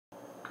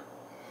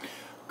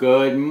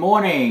Good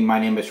morning. My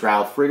name is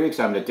Ralf Friedrichs.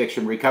 I'm an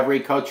addiction recovery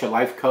coach, a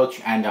life coach,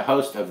 and the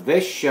host of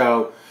this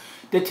show,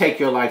 the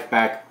Take Your Life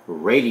Back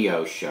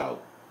radio show.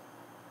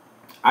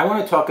 I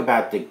want to talk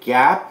about the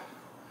gap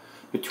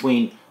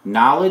between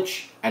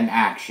knowledge and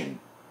action.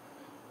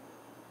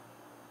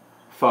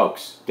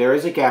 Folks, there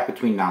is a gap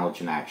between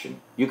knowledge and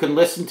action. You can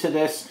listen to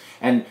this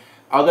and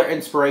other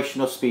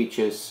inspirational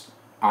speeches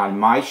on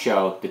my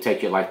show, the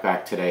Take Your Life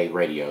Back Today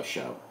radio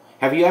show.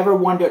 Have you ever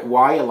wondered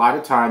why a lot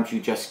of times you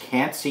just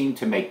can't seem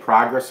to make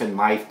progress in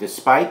life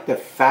despite the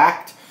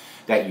fact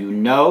that you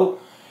know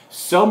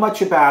so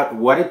much about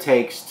what it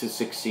takes to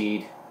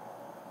succeed?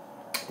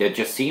 There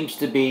just seems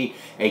to be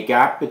a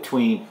gap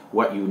between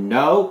what you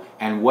know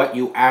and what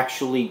you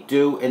actually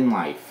do in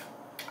life.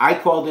 I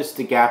call this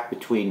the gap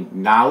between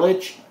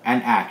knowledge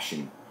and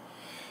action.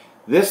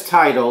 This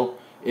title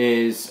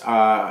is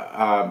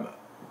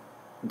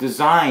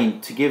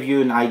designed to give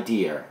you an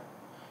idea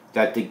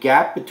that the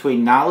gap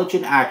between knowledge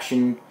and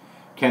action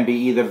can be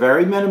either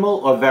very minimal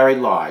or very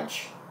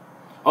large.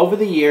 Over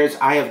the years,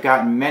 I have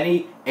gotten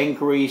many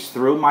inquiries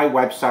through my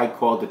website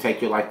called the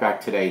Take Your Life Back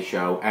Today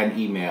show and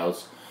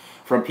emails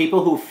from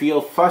people who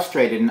feel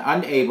frustrated and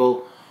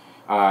unable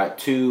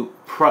to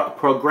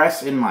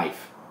progress in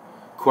life.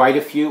 Quite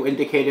a few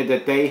indicated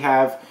that they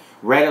have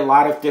read a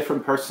lot of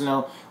different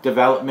personal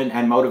development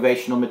and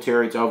motivational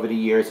materials over the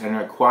years and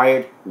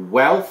acquired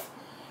wealth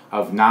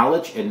of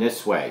knowledge in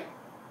this way.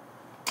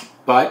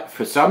 But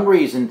for some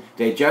reason,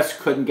 they just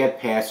couldn't get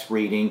past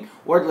reading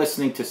or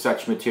listening to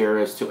such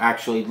materials to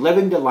actually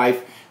living the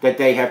life that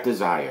they have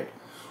desired.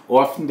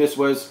 Often this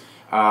was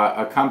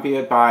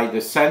accompanied by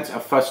the sense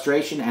of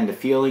frustration and the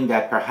feeling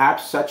that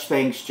perhaps such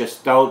things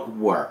just don't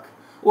work,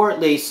 or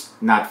at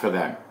least not for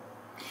them.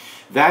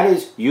 That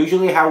is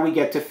usually how we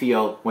get to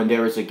feel when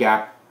there is a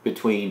gap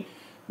between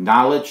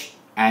knowledge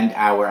and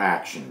our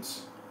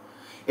actions.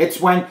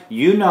 It's when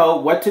you know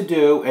what to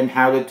do and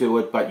how to do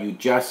it, but you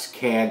just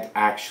can't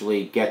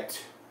actually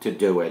get to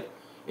do it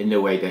in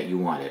the way that you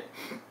want it.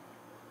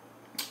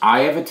 I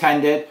have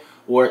attended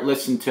or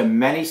listened to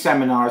many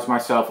seminars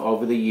myself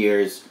over the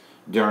years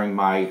during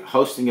my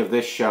hosting of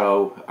this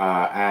show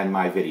and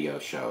my video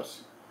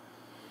shows.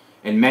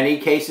 In many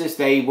cases,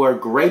 they were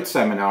great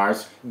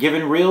seminars,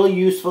 given really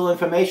useful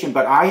information,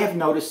 but I have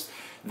noticed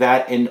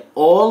that in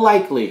all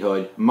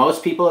likelihood,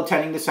 most people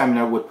attending the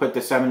seminar would put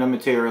the seminar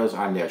materials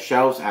on their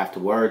shelves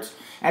afterwards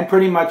and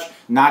pretty much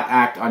not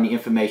act on the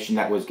information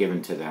that was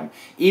given to them,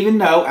 even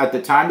though at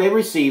the time they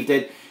received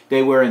it,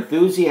 they were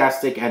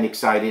enthusiastic and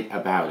excited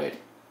about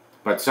it.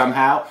 But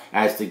somehow,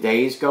 as the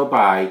days go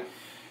by,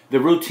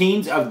 the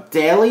routines of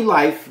daily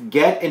life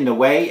get in the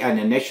way and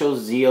initial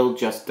zeal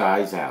just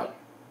dies out.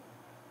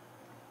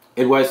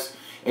 It was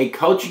a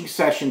coaching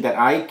session that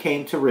I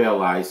came to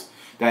realize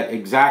that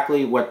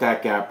exactly what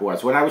that gap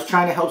was. When I was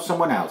trying to help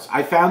someone else,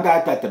 I found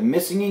out that the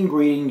missing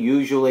ingredient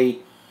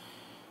usually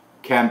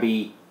can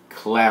be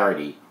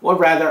clarity. Or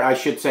rather, I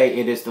should say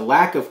it is the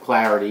lack of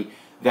clarity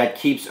that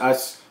keeps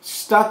us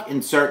stuck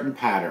in certain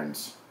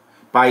patterns.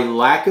 By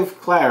lack of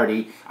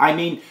clarity, I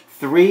mean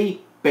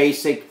three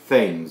basic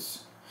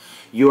things: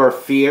 your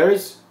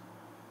fears,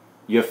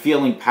 you're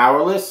feeling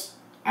powerless,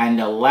 and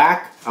the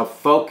lack of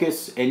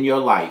focus in your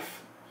life.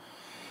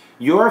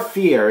 Your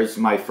fears,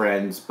 my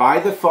friends, by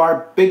the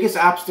far biggest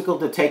obstacle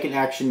to taking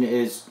action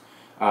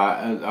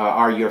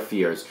are your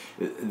fears.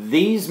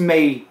 These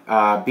may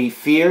be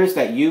fears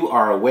that you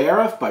are aware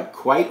of, but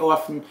quite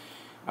often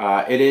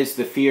it is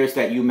the fears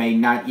that you may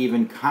not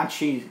even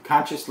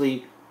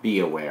consciously be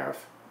aware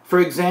of. For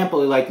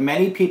example, like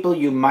many people,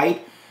 you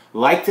might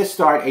like to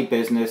start a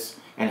business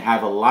and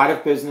have a lot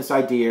of business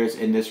ideas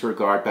in this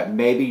regard, but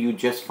maybe you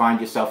just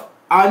find yourself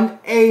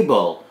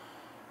unable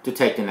to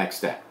take the next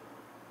step.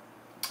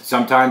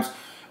 Sometimes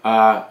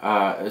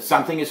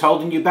something is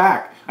holding you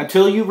back.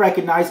 Until you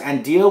recognize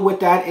and deal with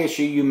that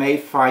issue, you may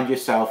find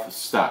yourself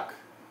stuck.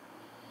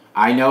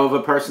 I know of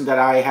a person that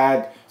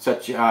had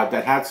such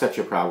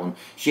a problem.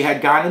 She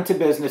had gone into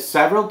business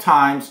several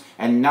times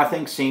and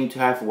nothing seemed to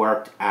have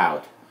worked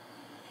out.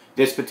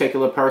 This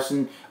particular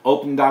person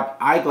opened up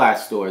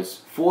eyeglass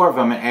stores, 4 of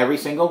them, and every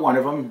single one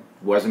of them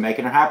wasn't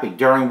making her happy.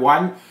 During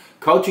one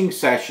coaching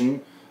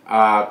session,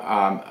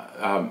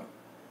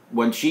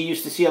 when she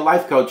used to see a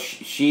life coach,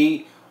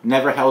 she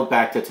never held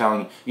back to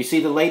telling, you see,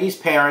 the lady's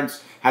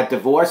parents had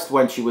divorced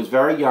when she was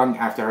very young.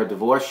 After her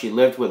divorce, she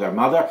lived with her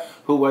mother,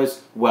 who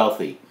was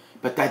wealthy.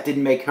 But that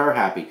didn't make her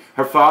happy.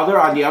 Her father,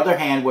 on the other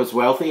hand, was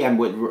wealthy and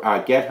would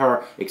get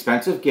her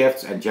expensive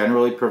gifts and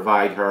generally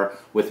provide her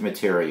with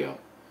material.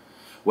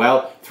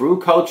 Well, through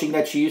coaching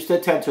that she used to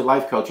attend to,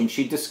 life coaching,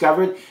 she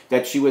discovered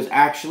that she was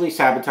actually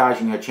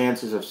sabotaging her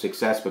chances of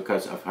success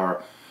because of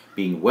her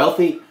being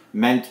wealthy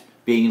meant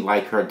being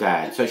like her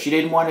dad. So she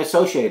didn't want to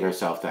associate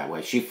herself that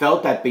way. She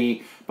felt that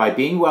by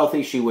being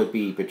wealthy, she would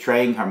be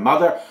betraying her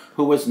mother,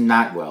 who was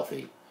not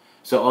wealthy.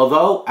 So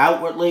although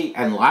outwardly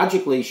and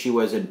logically she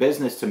was in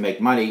business to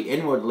make money,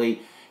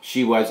 inwardly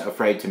she was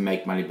afraid to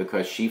make money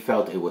because she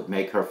felt it would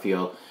make her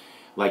feel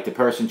like the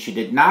person she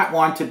did not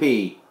want to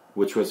be,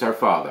 which was her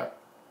father.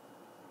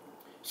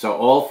 So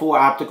all 4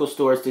 optical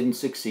stores didn't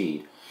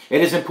succeed.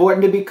 It is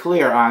important to be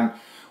clear on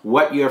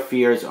what your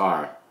fears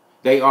are.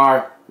 They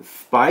are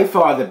by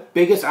far the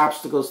biggest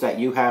obstacles that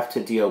you have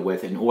to deal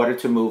with in order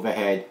to move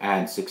ahead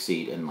and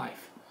succeed in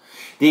life.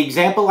 The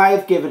example I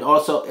have given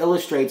also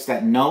illustrates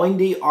that knowing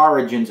the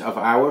origins of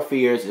our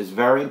fears is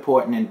very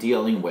important in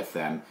dealing with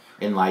them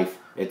in life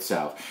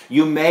itself.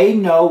 You may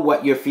know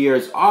what your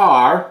fears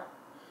are,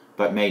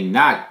 but may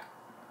not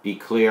be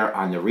clear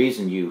on the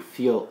reason you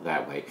feel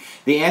that way.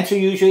 The answer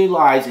usually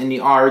lies in the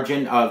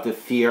origin of the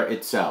fear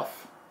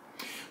itself.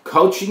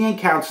 Coaching and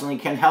counseling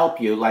can help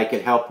you, like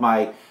it helped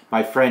my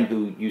friend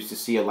who used to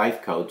see a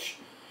life coach,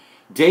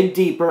 dig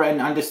deeper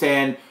and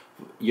understand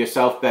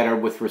yourself better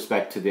with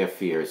respect to their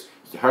fears.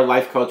 Her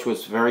life coach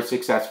was very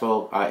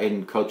successful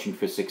in coaching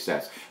for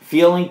success.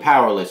 Feeling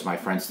powerless, my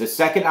friends. The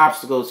second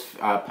obstacle is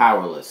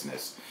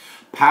powerlessness.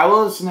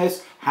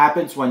 Powerlessness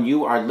happens when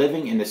you are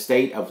living in a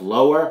state of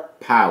lower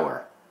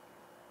power.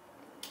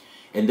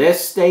 In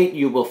this state,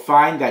 you will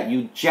find that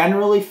you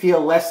generally feel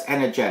less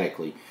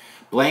energetically.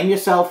 Blame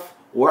yourself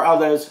or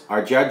others,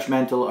 are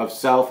judgmental of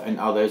self and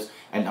others,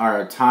 and are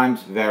at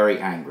times very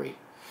angry.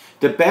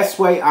 The best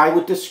way I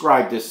would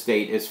describe this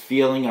state is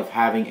feeling of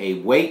having a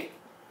weight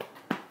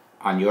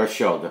on your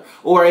shoulder,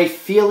 or a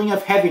feeling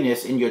of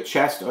heaviness in your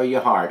chest or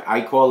your heart.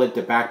 I call it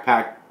the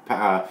backpack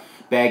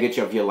baggage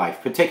of your life,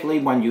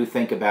 particularly when you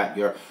think about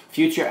your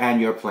future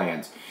and your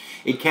plans.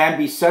 It can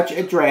be such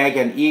a drag,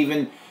 and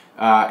even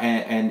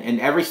and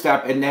every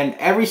step, and then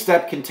every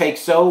step can take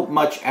so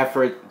much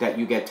effort that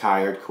you get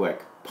tired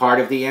quick. Part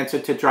of the answer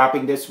to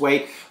dropping this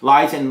weight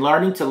lies in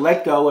learning to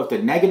let go of the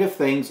negative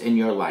things in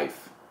your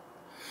life.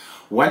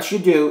 Once you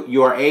do,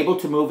 you are able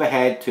to move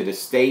ahead to the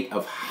state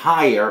of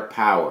higher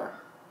power.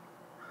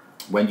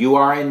 When you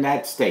are in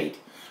that state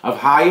of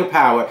higher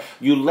power,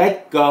 you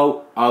let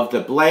go of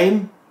the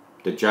blame,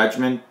 the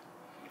judgment,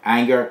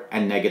 anger,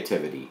 and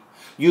negativity.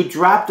 You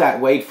drop that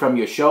weight from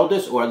your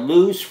shoulders or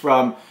loose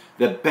from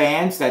the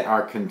bands that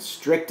are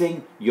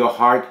constricting your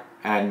heart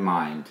and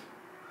mind.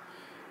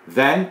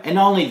 Then, and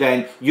only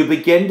then, you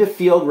begin to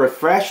feel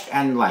refreshed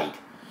and light.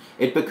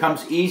 It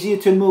becomes easier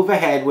to move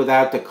ahead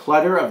without the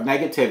clutter of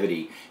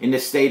negativity. In the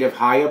state of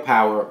higher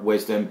power,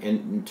 wisdom,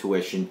 and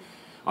intuition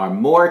are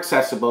more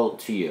accessible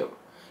to you.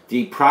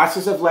 The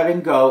process of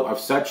letting go of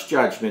such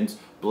judgments,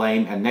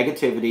 blame, and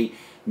negativity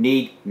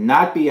need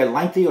not be a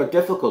lengthy or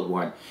difficult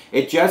one.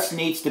 It just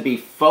needs to be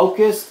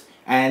focused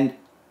and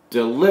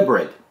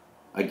deliberate.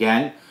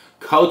 Again,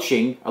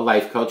 coaching, a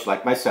life coach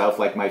like myself,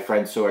 like my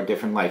friend saw a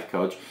different life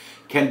coach,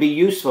 can be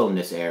useful in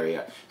this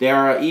area. There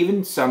are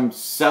even some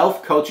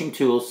self-coaching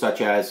tools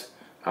such as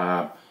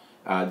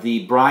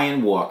the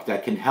Brian Walk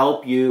that can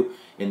help you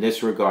in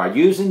this regard.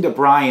 Using the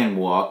Brian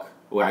Walk,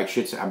 or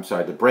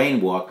the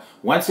Brain Walk,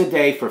 once a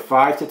day for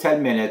 5 to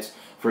 10 minutes,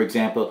 for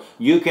example,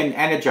 you can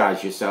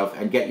energize yourself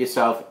and get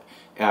yourself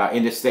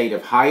in a state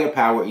of higher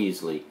power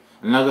easily.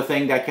 Another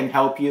thing that can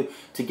help you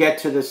to get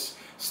to this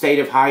state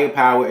of higher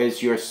power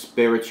is your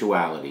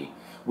spirituality.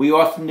 We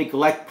often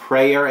neglect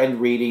prayer and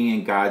reading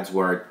in God's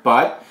Word,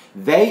 but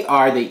they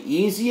are the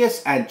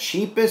easiest and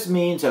cheapest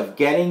means of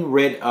getting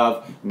rid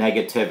of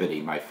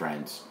negativity, my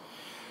friends.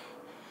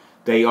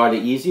 They are the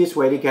easiest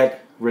way to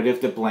get rid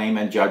of the blame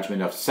and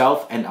judgment of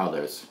self and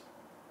others.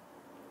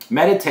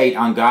 Meditate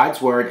on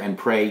God's Word and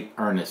pray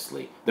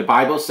earnestly. The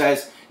Bible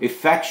says,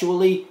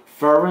 effectually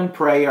fervent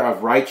prayer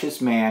of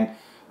righteous man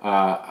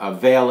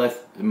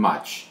availeth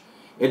much.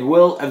 It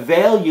will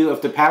avail you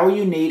of the power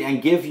you need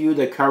and give you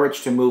the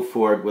courage to move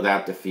forward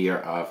without the fear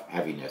of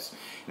heaviness.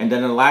 And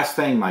then the last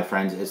thing, my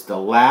friends, is the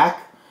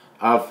lack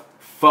of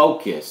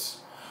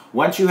focus.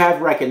 Once you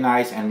have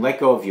recognized and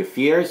let go of your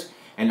fears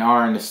and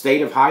are in a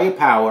state of higher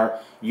power,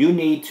 you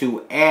need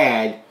to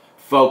add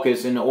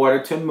focus in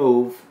order to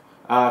move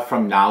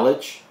from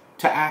knowledge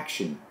to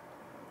action.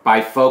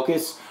 By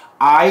focus,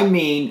 I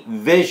mean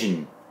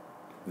vision.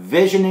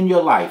 Vision in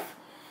your life.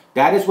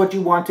 That is what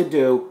you want to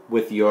do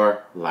with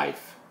your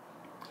life.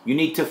 You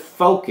need to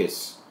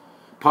focus.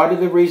 Part of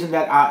the reason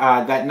that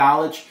that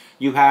knowledge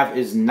you have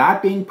is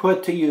not being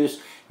put to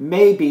use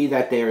may be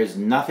that there is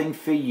nothing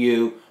for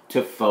you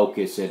to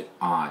focus it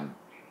on.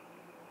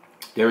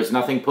 There is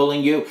nothing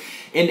pulling you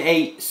in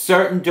a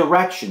certain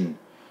direction.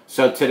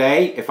 So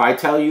today, if I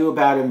tell you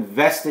about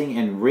investing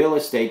in real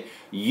estate,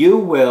 you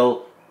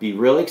will be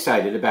really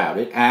excited about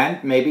it.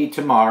 And maybe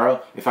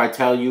tomorrow, if I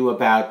tell you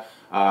about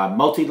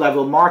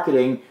multi-level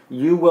marketing,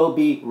 you will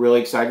be really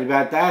excited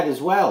about that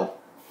as well.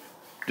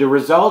 The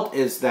result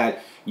is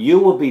that you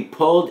will be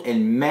pulled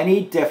in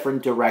many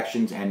different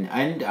directions and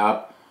end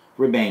up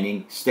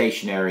remaining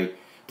stationary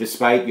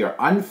despite your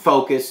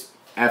unfocused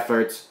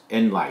efforts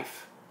in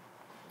life.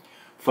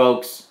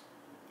 Folks,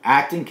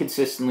 acting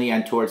consistently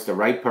and towards the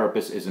right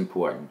purpose is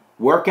important.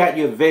 Work at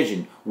your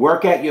vision.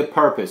 Work at your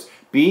purpose.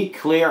 Be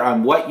clear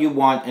on what you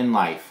want in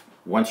life.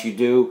 Once you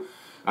do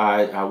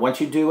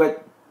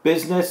it,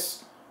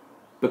 business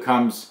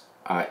becomes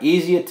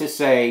easier to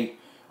say,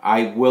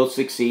 I will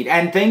succeed.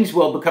 And things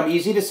will become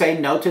easy to say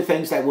no to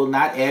things that will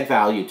not add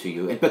value to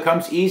you. It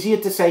becomes easier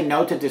to say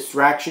no to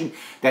distraction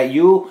that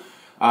you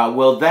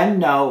will then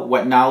know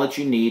what knowledge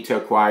you need to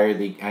acquire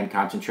and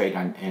concentrate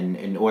on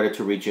in order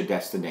to reach your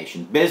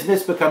destination.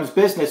 Business becomes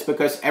business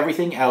because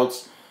everything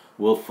else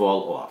will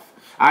fall off.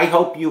 I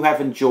hope you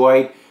have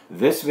enjoyed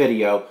this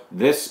video,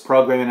 this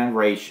program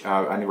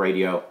on the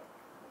radio,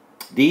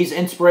 these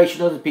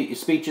inspirational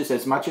speeches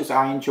as much as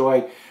I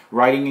enjoy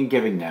writing and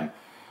giving them.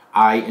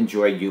 I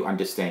enjoy you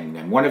understanding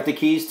them. One of the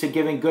keys to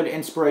giving good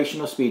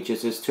inspirational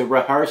speeches is to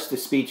rehearse the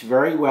speech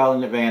very well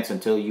in advance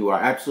until you are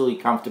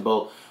absolutely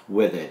comfortable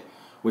with it,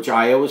 which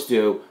I always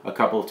do a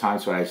couple of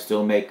times, but I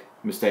still make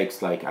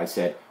mistakes, like I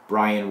said,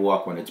 Brian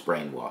walk when it's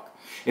brain walk.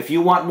 If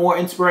you want more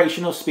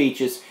inspirational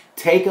speeches,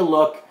 take a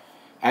look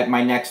at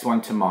my next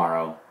one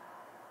tomorrow.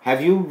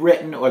 Have you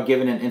written or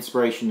given an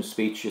inspirational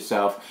speech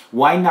yourself?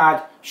 Why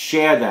not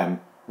share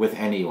them with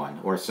anyone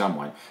or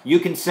someone? You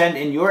can send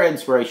in your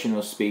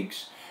inspirational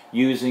speech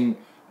using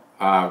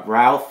Take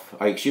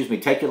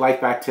Your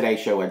Life Back Today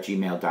show at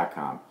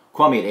gmail.com.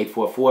 Call me at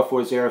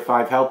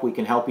 844-405-HELP. We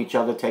can help each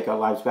other take our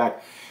lives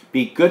back.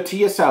 Be good to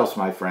yourselves,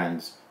 my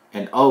friends,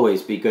 and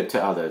always be good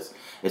to others.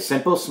 A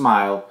simple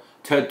smile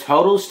to a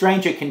total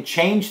stranger can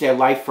change their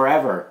life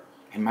forever.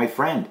 And my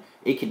friend,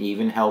 it can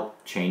even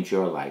help change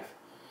your life.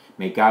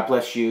 May God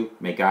bless you.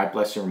 May God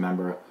bless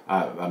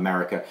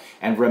America.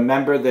 And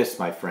remember this,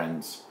 my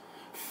friends.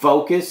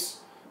 Focus,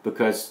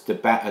 because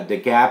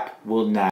the gap will now.